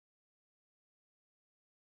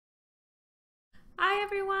Hi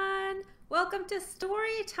everyone! Welcome to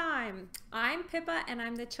Storytime! I'm Pippa and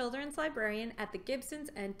I'm the Children's Librarian at the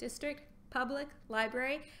Gibsons and District Public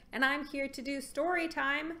Library, and I'm here to do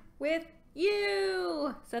Storytime with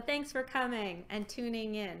you! So thanks for coming and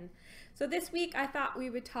tuning in. So this week I thought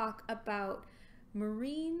we would talk about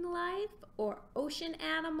marine life or ocean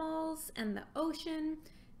animals and the ocean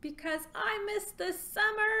because I miss the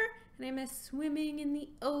summer and I miss swimming in the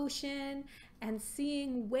ocean and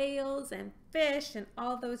seeing whales and fish and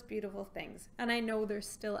all those beautiful things. And I know they're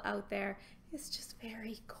still out there. It's just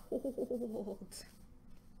very cold.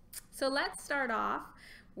 So let's start off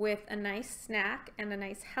with a nice snack and a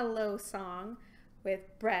nice hello song with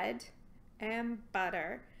bread and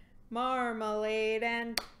butter, marmalade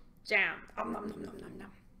and jam. Nom, nom, nom, nom, nom,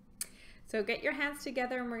 nom. So get your hands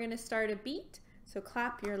together and we're going to start a beat. So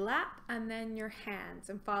clap your lap and then your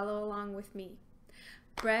hands and follow along with me.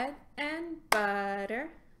 Bread and butter,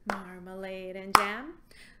 marmalade and jam.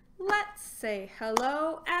 Let's say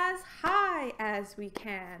hello as high as we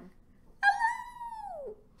can.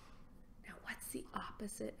 Hello! Now what's the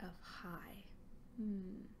opposite of high?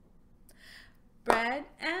 Bread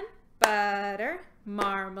and butter,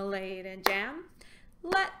 marmalade and jam.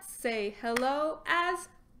 Let's say hello as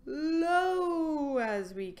low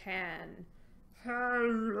as we can.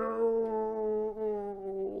 Hello!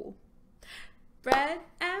 Bread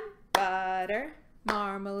and butter,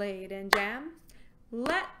 marmalade and jam.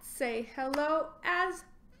 Let's say hello as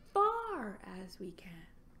far as we can.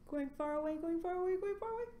 Going far away, going far away, going far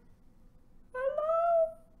away.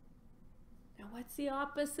 Hello! Now what's the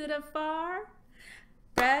opposite of far?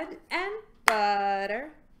 Bread and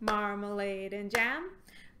butter, marmalade and jam.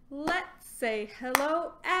 Let's say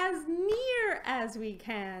hello as near as we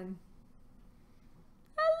can.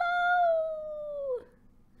 Hello!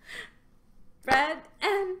 Bread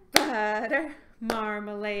and butter,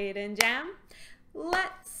 marmalade and jam.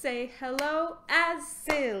 Let's say hello as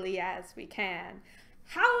silly as we can.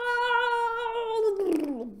 Hello!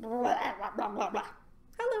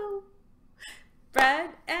 Hello!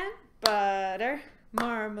 Bread and butter,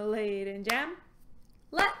 marmalade and jam.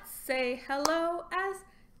 Let's say hello as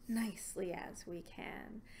nicely as we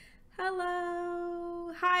can.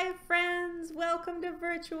 Hello! Hi friends! Welcome to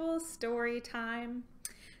Virtual Storytime.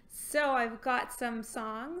 So I've got some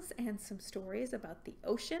songs and some stories about the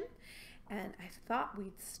ocean, and I thought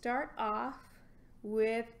we'd start off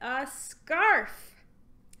with a scarf.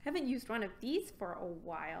 I haven't used one of these for a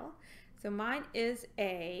while. So mine is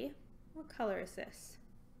what color is this?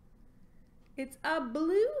 It's a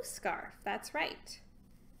blue scarf, that's right.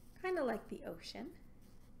 Kind of like the ocean.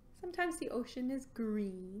 Sometimes the ocean is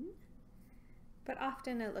green, but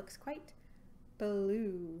often it looks quite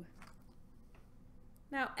blue.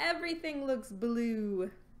 Now everything looks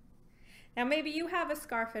blue. Now maybe you have a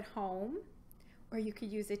scarf at home, or you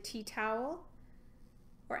could use a tea towel,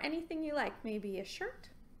 or anything you like, maybe a shirt.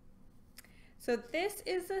 So this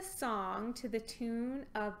is a song to the tune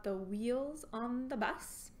of the wheels on the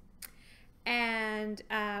bus. And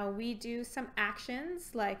we do some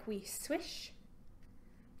actions like we swish,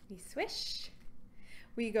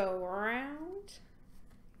 we go around,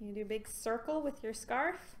 you do a big circle with your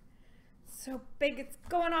scarf. So big it's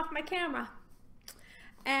going off my camera.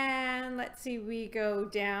 And let's see, we go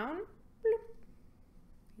down, bloop,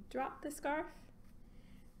 we drop the scarf,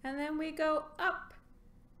 and then we go up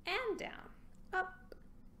and down, up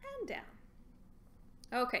and down.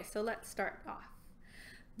 Okay, so let's start off.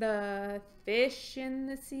 The fish in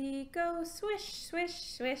the sea go swish, swish,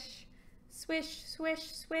 swish, swish, swish,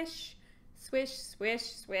 swish, swish, swish,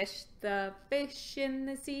 swish. The fish in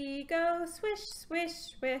the sea go swish, swish,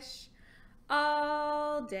 swish,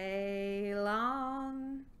 all day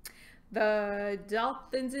long. The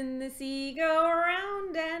dolphins in the sea go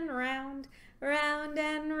round and round, round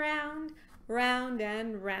and round, round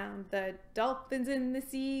and round. The dolphins in the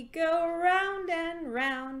sea go round and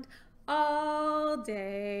round, all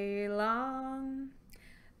day long.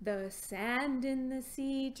 The sand in the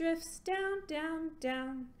sea drifts down, down,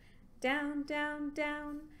 down, down, down,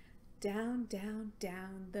 down, down, down,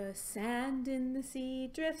 down. The sand in the sea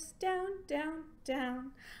drifts down, down,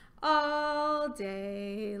 down, all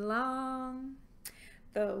day long.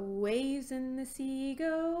 The waves in the sea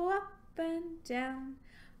go up and down,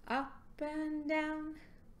 up and down,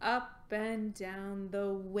 up and down.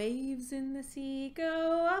 The waves in the sea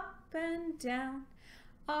go up and down,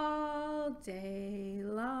 all day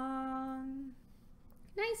long.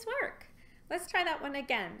 Nice work. Let's try that one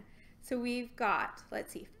again. So we've got,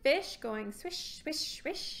 let's see, fish going swish, swish,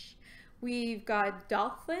 swish. We've got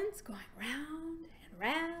dolphins going round and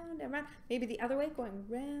round and round. Maybe the other way, going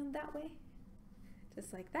round that way.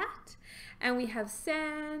 just like that. And we have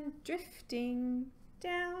sand drifting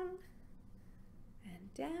down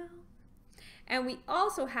and down. And we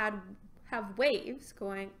also have waves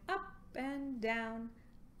going up and down,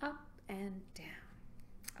 up and down.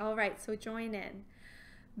 All right, so join in.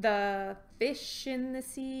 The fish in the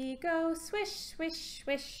sea go swish, swish,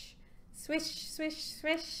 swish, swish, swish,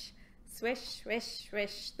 swish, swish, swish,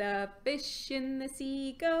 swish. The fish in the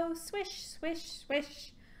sea go swish, swish,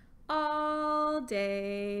 swish, all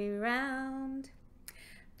day round.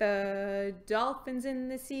 The dolphins in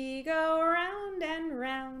the sea go round and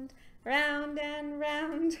round, round and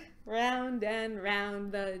round, round and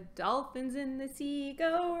round. The dolphins in the sea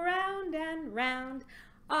go round and round,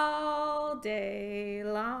 all day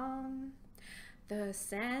long. The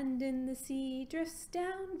sand in the sea drifts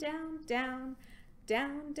down, down, down,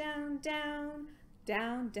 down, down, down,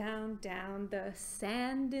 down, down, down. The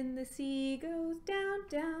sand in the sea goes down,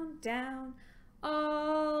 down, down,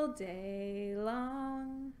 all day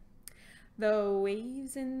long. The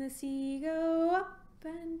waves in the sea go up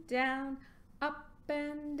and down, up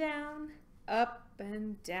and down, up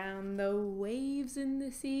and down. The waves in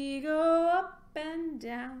the sea go up and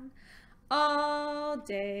down, all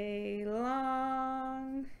day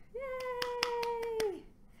long. Yay!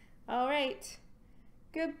 All right.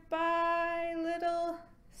 Goodbye, little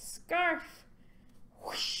scarf.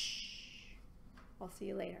 Whoosh. I'll see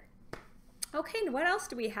you later. Okay, what else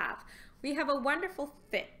do we have? We have a wonderful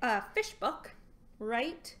fish book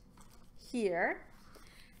right here.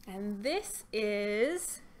 And this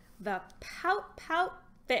is the Pout Pout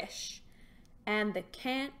Fish and the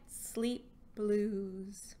Can't Sleep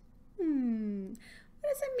Blues. What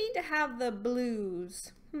does it mean to have the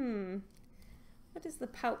blues? What does the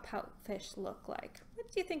Pout Pout Fish look like?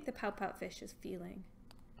 What do you think the Pout Pout Fish is feeling?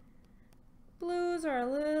 Blues are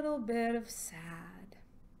a little bit of sad.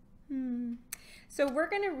 So we're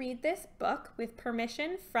going to read this book with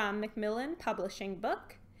permission from Macmillan Publishing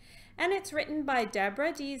Book, and it's written by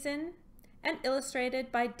Deborah Deason and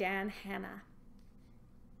illustrated by Dan Hanna.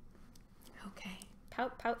 Okay,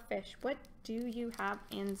 Pout Pout Fish, what do you have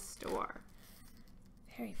in store?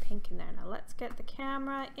 Very pink in there. Now let's get the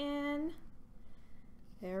camera in.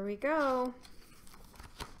 There we go.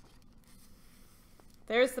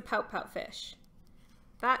 There's the Pout Pout Fish.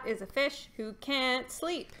 That is a fish who can't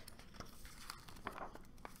sleep.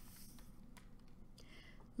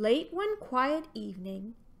 Late one quiet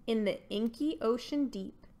evening, in the inky ocean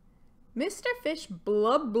deep, Mr. Fish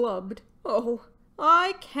blubbed, "Oh,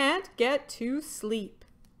 I can't get to sleep."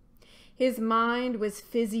 His mind was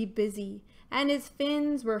fizzy busy, and his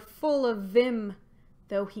fins were full of vim.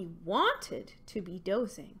 Though he wanted to be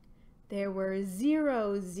dozing, there were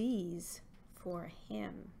 0 Z's for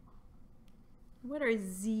him. What are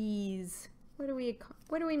Z's? What do we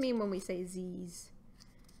mean when we say Z's?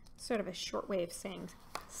 Sort of a short way of saying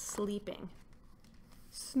sleeping,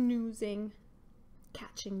 snoozing,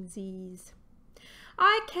 catching Z's.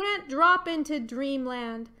 I can't drop into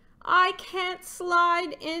dreamland. I can't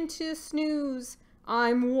slide into snooze.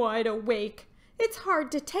 I'm wide awake. It's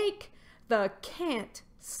hard to take the can't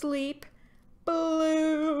sleep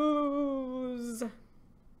blues.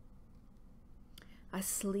 A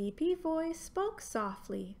sleepy voice spoke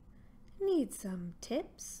softly. Need some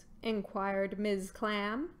tips? Inquired Ms.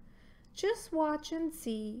 Clam. Just watch and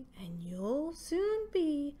see, and you'll soon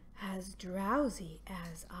be as drowsy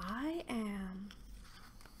as I am.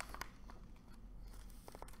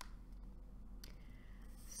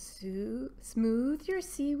 Smooth your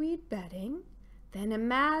seaweed bedding, then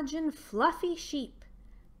imagine fluffy sheep.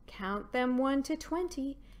 Count them 1 to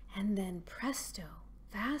 20, and then presto,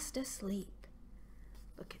 fast asleep.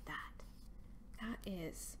 Look at that. That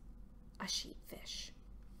is a sheepfish.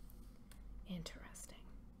 Interesting.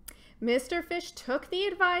 Mr. Fish took the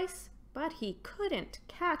advice, but he couldn't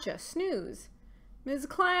catch a snooze. Ms.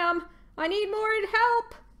 Clam, I need more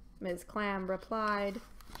help, Ms. Clam replied.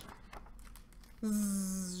 There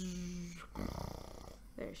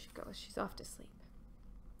she goes. She's off to sleep.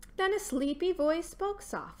 Then a sleepy voice spoke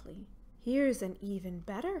softly. Here's an even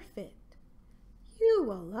better fit. You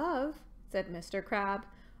will love, said Mr. Crab,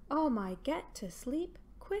 all my get-to-sleep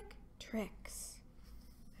quick tricks.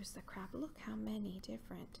 There's the crab. Look how many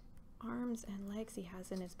different arms and legs he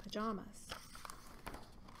has in his pajamas.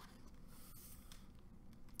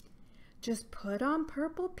 Just put on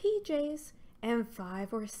purple PJs and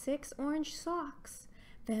 5 or 6 orange socks.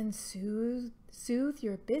 Then soothe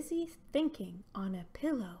your busy thinking on a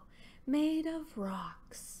pillow made of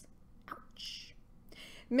rocks. Ouch.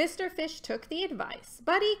 Mr. Fish took the advice,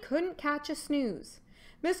 but he couldn't catch a snooze.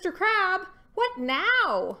 Mr. Crab, what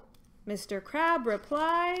now? Mr. Crab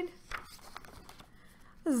replied,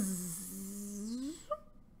 Zzz.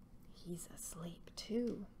 He's asleep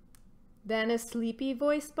too. Then a sleepy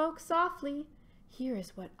voice spoke softly. Here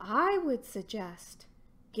is what I would suggest.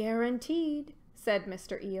 Guaranteed, said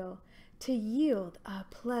Mr. Eel, to yield a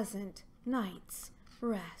pleasant night's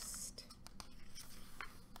rest.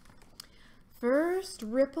 First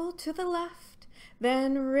ripple to the left,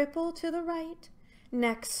 then ripple to the right.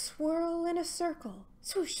 Next swirl in a circle,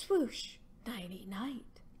 swoosh, swoosh, nighty-night.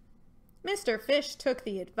 Mr. Fish took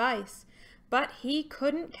the advice, but he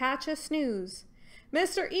couldn't catch a snooze.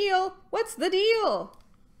 Mr. Eel, what's the deal?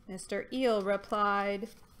 Mr. Eel replied.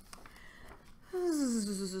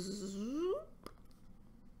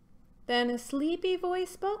 Then a sleepy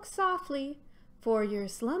voice spoke softly. For your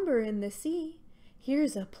slumber in the sea,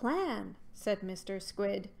 here's a plan, said Mr.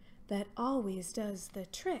 Squid, that always does the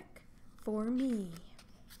trick for me.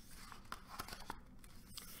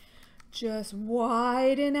 Just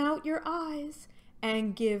widen out your eyes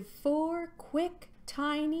and give 4 quick,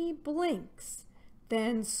 tiny blinks.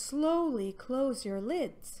 Then slowly close your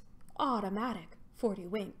lids. Automatic 40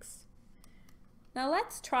 winks. Now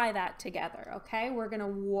let's try that together, okay? We're going to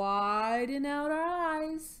widen out our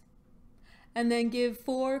eyes and then give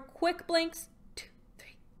 4 quick blinks. 2,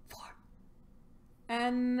 3, 4.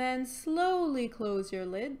 And then slowly close your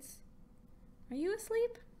lids. Are you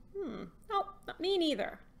asleep? No, not me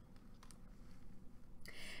neither.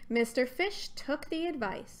 Mr. Fish took the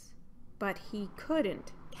advice, but he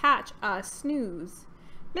couldn't catch a snooze.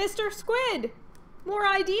 Mr. Squid, more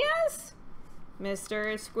ideas?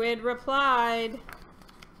 Mr. Squid replied.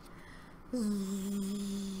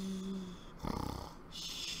 Then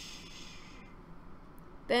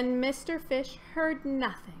Mr. Fish heard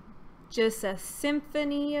nothing, just a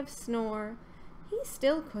symphony of snore. He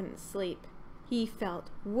still couldn't sleep. He felt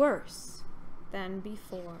worse than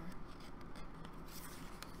before.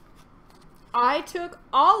 I took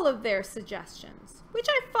all of their suggestions, which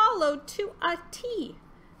I followed to a T.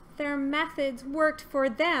 Their methods worked for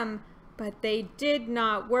them, but they did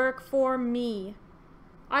not work for me.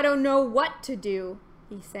 I don't know what to do,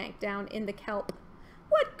 he sank down in the kelp.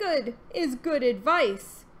 What good is good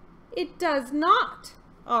advice? It does not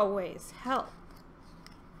always help.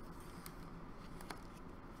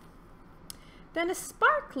 Then a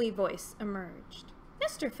sparkly voice emerged.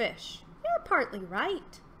 Mr. Fish, you're partly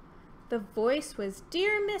right. The voice was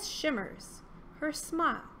dear Miss Shimmers. Her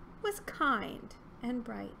smile was kind and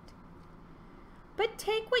bright. But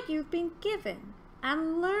take what you've been given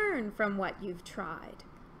and learn from what you've tried.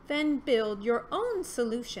 Then build your own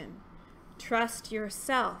solution. Trust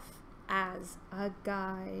yourself as a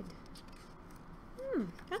guide.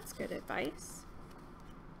 That's good advice.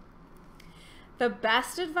 The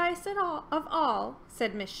best advice of all,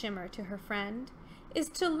 said Miss Shimmer to her friend, is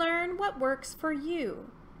to learn what works for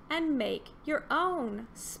you and make your own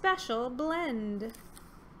special blend.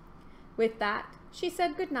 With that, she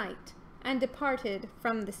said good night and departed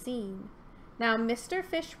from the scene. Now Mr.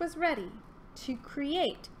 Fish was ready to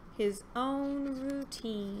create his own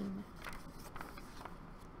routine.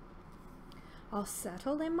 I'll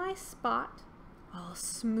settle in my spot. I'll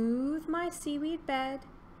smooth my seaweed bed.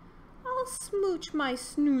 I'll smooch my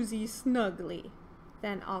snoozy snugly.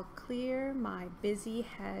 Then I'll clear my busy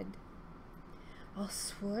head. I'll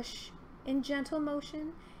swoosh in gentle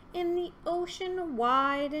motion in the ocean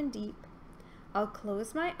wide and deep. I'll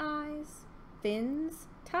close my eyes, fins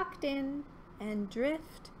tucked in, and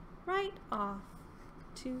drift right off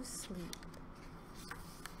to sleep.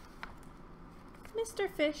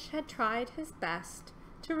 Mr. Fish had tried his best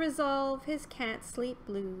to resolve his can't sleep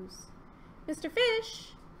blues. Mr.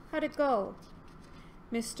 Fish, how'd it go?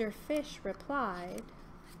 Mr. Fish replied,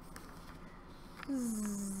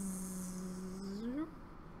 Zzz.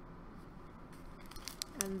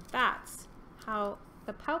 And that's how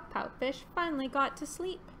the pout-pout fish finally got to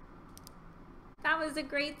sleep. That was a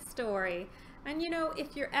great story. And you know,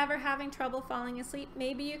 if you're ever having trouble falling asleep,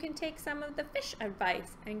 maybe you can take some of the fish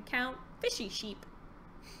advice and count fishy sheep.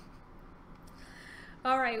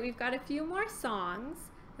 All right, we've got a few more songs.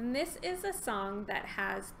 And this is a song that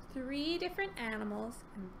has 3 different animals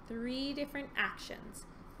and 3 different actions.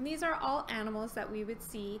 And these are all animals that we would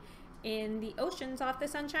see in the oceans off the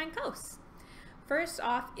Sunshine Coast. First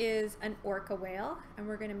off is an orca whale, and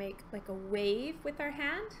we're going to make like a wave with our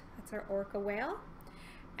hand. That's our orca whale.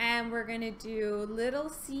 And we're going to do little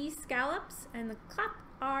sea scallops and clap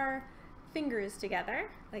our fingers together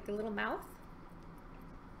like a little mouth.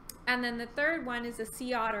 And then the third one is a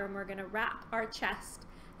sea otter, and we're going to wrap our chest,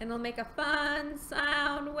 and it'll make a fun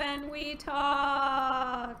sound when we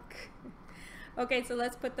talk. Okay, so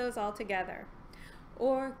let's put those all together.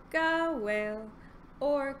 Orca whale,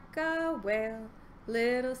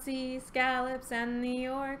 Little sea scallops and the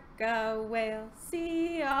orca whale.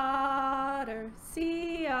 Sea otter,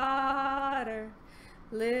 sea otter.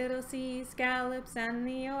 Little sea scallops and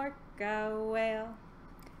the orca whale.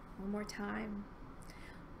 One more time.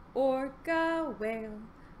 Orca whale,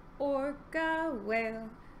 orca whale.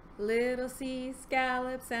 Little sea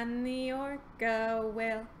scallops and the orca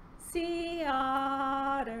whale. Sea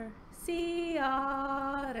otter, sea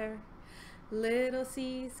otter. Little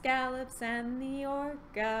sea scallops and the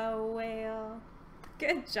orca whale.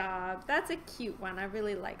 Good job. That's a cute one. I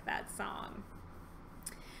really like that song.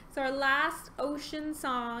 So our last ocean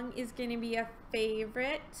song is going to be a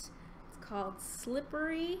favorite. It's called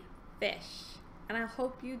Slippery Fish. And I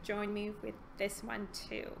hope you join me with this one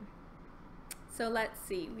too. So let's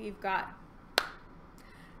see. We've got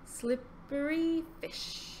slippery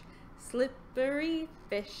fish, slippery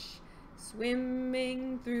fish,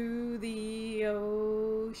 swimming through the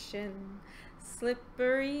ocean.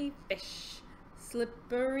 Slippery fish,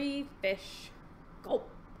 slippery fish. Gulp,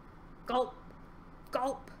 gulp,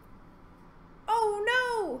 gulp. Oh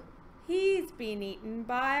no! He's been eaten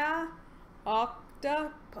by a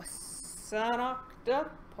octopus, an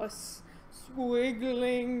octopus,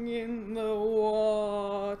 squiggling in the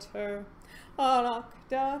water. An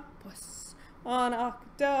octopus, an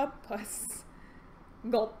octopus.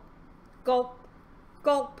 Gulp, gulp,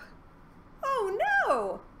 gulp. Oh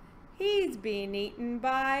no! He's been eaten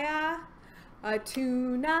by a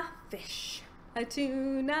tuna fish, a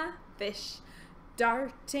tuna fish,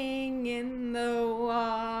 darting in the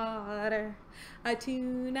water. A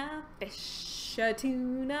tuna fish, a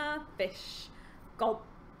tuna fish. Gulp,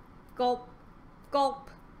 gulp, gulp.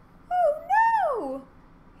 Oh no!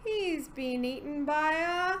 He's been eaten by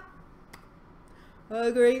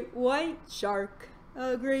a great white shark,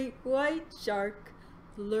 a great white shark,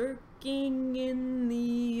 lurking in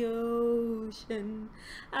the ocean.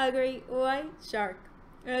 A great white shark,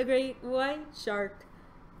 a great white shark.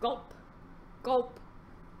 Gulp, gulp,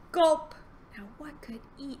 gulp. Now what could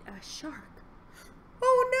eat a shark?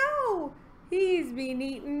 Oh no! He's been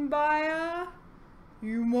eaten by a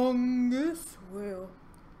humongous whale,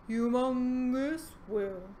 humongous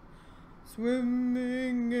whale,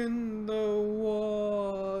 swimming in the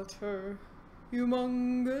water.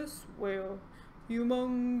 Humongous whale,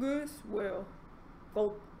 humongous whale.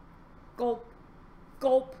 Gulp, gulp,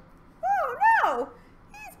 gulp. Oh no!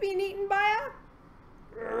 He's been eaten by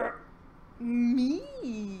a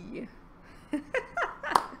me.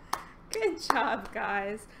 Good job,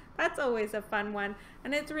 guys. That's always a fun one.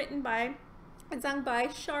 And it's sung by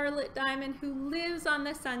Charlotte Diamond, who lives on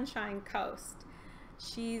the Sunshine Coast.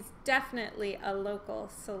 She's definitely a local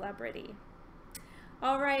celebrity.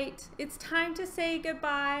 All right, it's time to say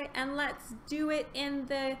goodbye, and let's do it in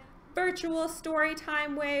the virtual story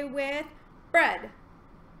time way with bread,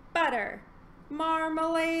 butter,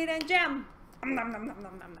 marmalade, and jam. Nom, nom, nom, nom,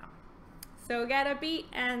 nom, nom, nom. So get a beat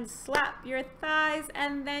and slap your thighs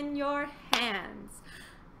and then your hands.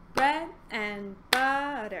 Bread and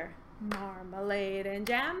butter, marmalade and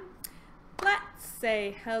jam. Let's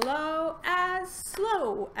say hello as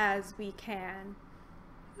slow as we can.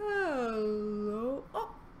 Hello.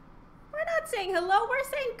 Oh, we're not saying hello, we're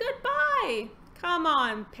saying goodbye. Come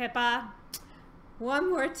on, Pippa. One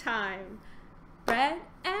more time. Bread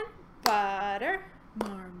and butter,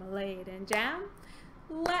 marmalade and jam.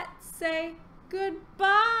 Let's say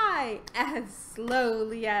goodbye as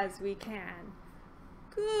slowly as we can.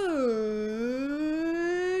 Goodbye.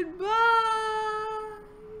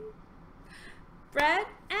 Bread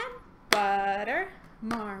and butter,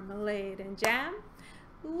 marmalade and jam.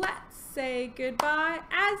 Let's say goodbye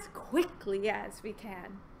as quickly as we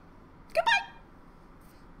can. Goodbye.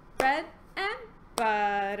 Bread and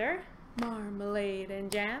butter, marmalade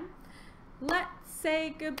and jam. Let's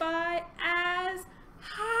say goodbye as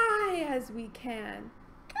high as we can.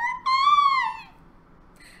 Goodbye!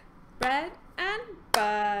 Bread and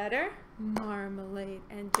butter, marmalade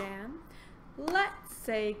and jam. Let's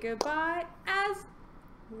say goodbye as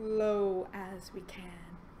low as we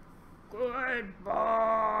can.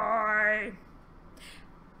 Goodbye!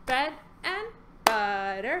 Bread and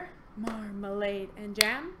butter, marmalade and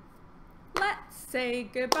jam. Let's say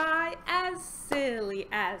goodbye as silly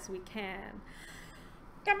as we can.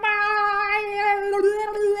 Goodbye!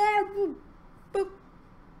 Boop,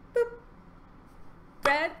 boop.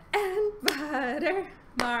 Bread and butter,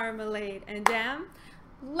 marmalade and jam.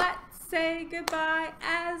 Let's say goodbye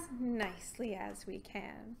as nicely as we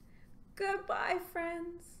can. Goodbye,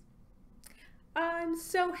 friends. I'm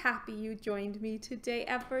so happy you joined me today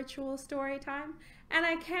at Virtual Storytime, and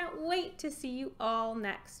I can't wait to see you all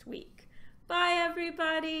next week. Bye,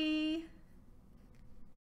 everybody.